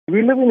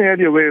We live in an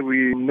area where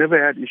we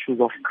never had issues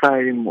of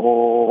crime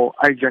or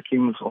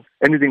hijackings or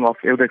anything with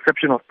the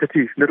exception of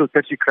little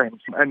petty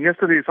crimes. And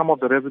yesterday, some of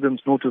the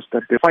residents noticed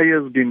that the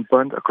fire has been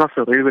burnt across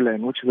the railway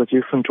line, which is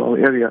adjacent to our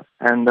area.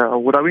 And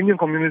with our Indian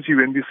community,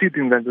 when we see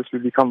things like this, we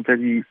become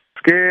very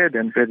scared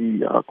and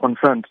very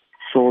concerned.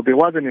 So there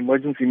was an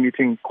emergency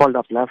meeting called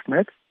up last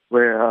night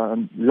where a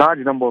large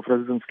number of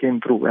residents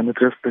came through and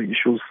addressed the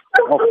issues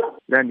of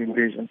land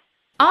invasion.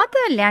 Are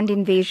the land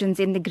invasions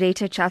in the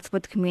greater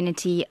Chatsworth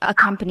community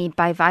accompanied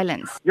by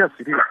violence? Yes,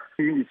 it is.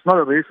 It's not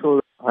a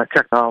racial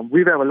check.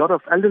 We have a lot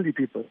of elderly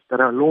people that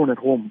are alone at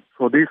home,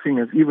 so they're seen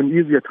as even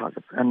easier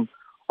targets. And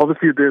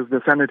obviously there's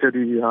the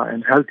sanitary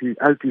and health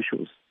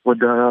issues with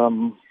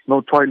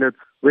no toilets.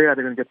 Where are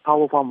they going to get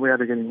power from? Where are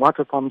they getting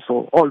water from?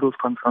 So all those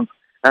concerns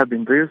have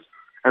been raised,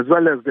 as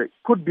well as there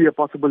could be a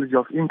possibility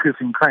of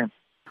increasing crime.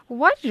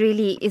 What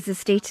really is the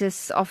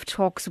status of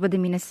talks with the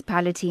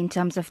municipality in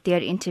terms of their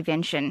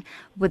intervention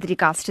with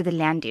regards to the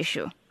land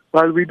issue?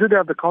 Well, we did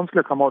have the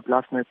councillor come out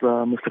last night,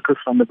 Mr. Chris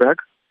van der Berg,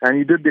 and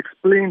he did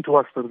explain to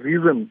us the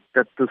reason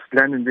that this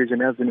land invasion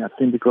has been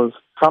happening, because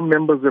some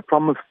members were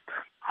promised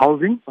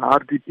housing,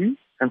 RDP,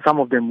 and some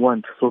of them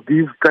weren't. So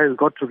these guys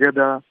got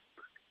together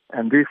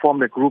and they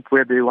formed a group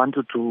where they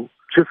wanted to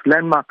just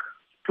landmark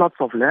plots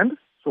of land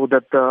so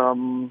that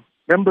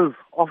members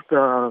of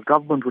the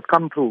government would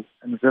come through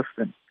and address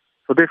them.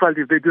 So they felt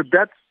if they did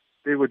that,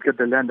 they would get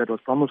the land that was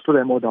promised to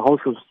them or the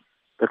houses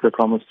that were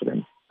promised to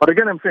them. But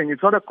again, I'm saying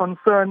it's not a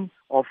concern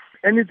of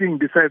anything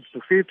besides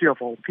the safety of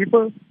our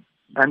people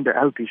and the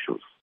health issues.